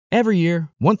Every year,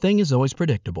 one thing is always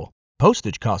predictable.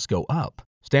 Postage costs go up.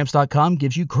 Stamps.com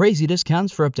gives you crazy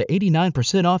discounts for up to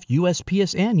 89% off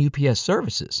USPS and UPS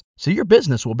services, so your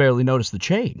business will barely notice the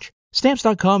change.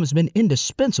 Stamps.com has been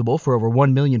indispensable for over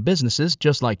 1 million businesses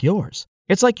just like yours.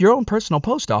 It's like your own personal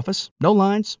post office. No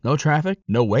lines, no traffic,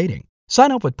 no waiting.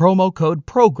 Sign up with promo code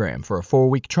PROGRAM for a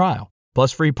 4-week trial,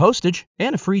 plus free postage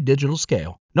and a free digital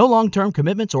scale. No long-term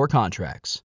commitments or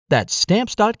contracts. That's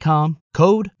Stamps.com,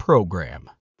 code PROGRAM.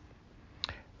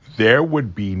 There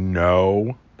would be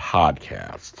no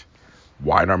podcast,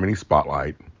 Wine Harmony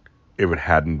Spotlight, if it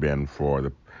hadn't been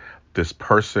for this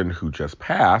person who just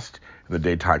passed in the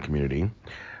daytime community,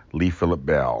 Lee Phillip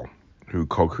Bell, who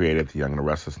co-created The Young and the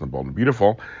Restless and the Bold and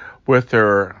Beautiful with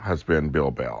her husband,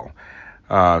 Bill Bell.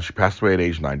 She passed away at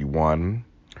age 91.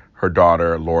 Her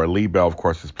daughter, Laura Lee Bell, of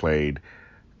course, has played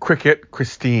cricket,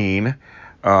 Christine,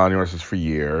 on the for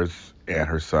years, and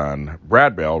her son,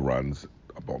 Brad Bell, runs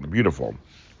Bold and Beautiful.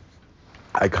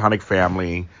 Iconic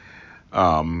family,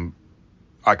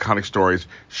 iconic stories.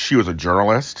 She was a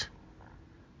journalist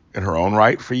in her own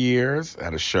right for years,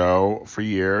 had a show for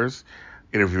years,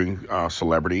 interviewing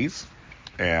celebrities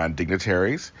and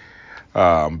dignitaries.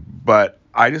 But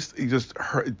I just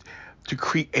heard, to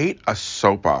create a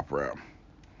soap opera,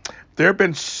 there have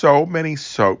been so many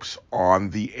soaps on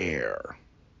the air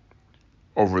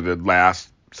over the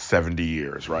last 70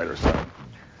 years, right, or so.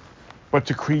 But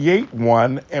to create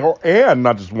one, and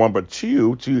not just one, but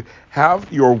two, to have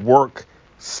your work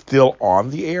still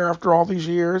on the air after all these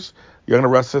years. Young and the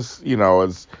Restless,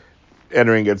 is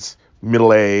entering its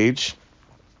middle age,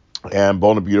 and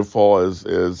Bold and Beautiful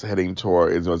is heading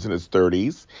toward, is in its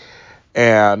 30s.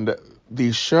 And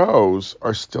these shows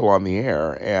are still on the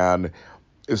air, and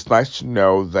it's nice to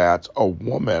know that a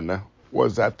woman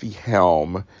was at the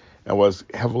helm and was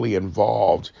heavily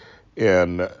involved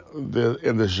in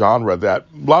the genre that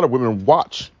a lot of women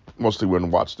watch. Mostly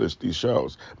women watch these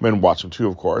shows. Men watch them too,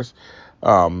 of course.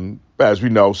 But as we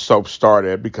know, soap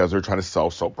started because they're trying to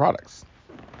sell soap products.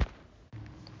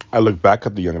 I look back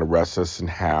at The Young and the Restless and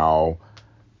how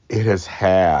it has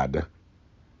had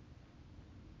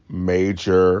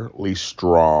majorly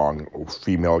strong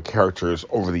female characters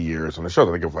over the years on the shows.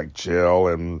 I think of like Jill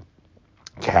and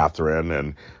Catherine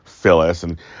and Phyllis,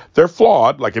 and they're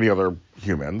flawed like any other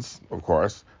humans, of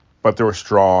course, but they were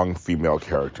strong female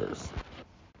characters.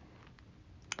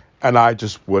 And I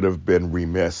just would have been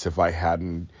remiss if I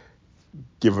hadn't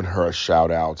given her a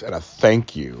shout out and a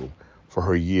thank you for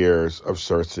her years of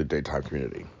service to the daytime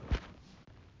community.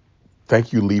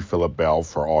 Thank you, Lee Phillip Bell,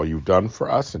 for all you've done for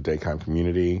us in the daytime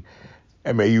community,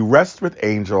 and may you rest with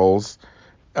angels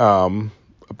up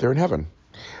there in heaven.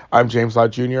 I'm James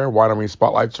Lott Jr. Wine Harmony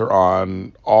Spotlights are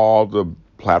on all the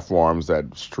platforms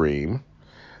that stream,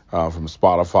 from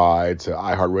Spotify to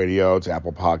iHeartRadio to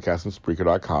Apple Podcasts and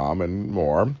Spreaker.com and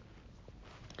more.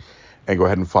 And go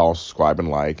ahead and follow, subscribe, and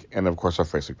like. And, of course, our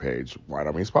Facebook page, Wine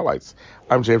Harmony Spotlights.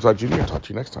 I'm James Lott Jr. Talk to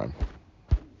you next time.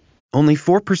 Only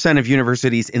 4% of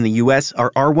universities in the U.S.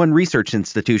 are R1 research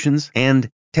institutions, and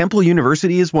Temple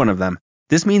University is one of them.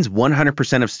 This means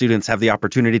 100% of students have the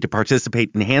opportunity to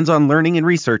participate in hands-on learning and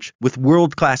research with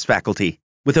world-class faculty.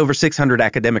 With over 600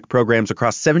 academic programs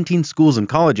across 17 schools and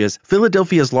colleges,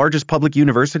 Philadelphia's largest public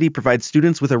university provides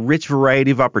students with a rich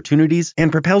variety of opportunities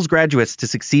and propels graduates to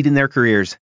succeed in their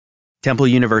careers. Temple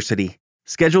University.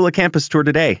 Schedule a campus tour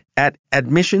today at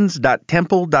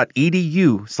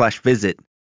admissions.temple.edu/visit.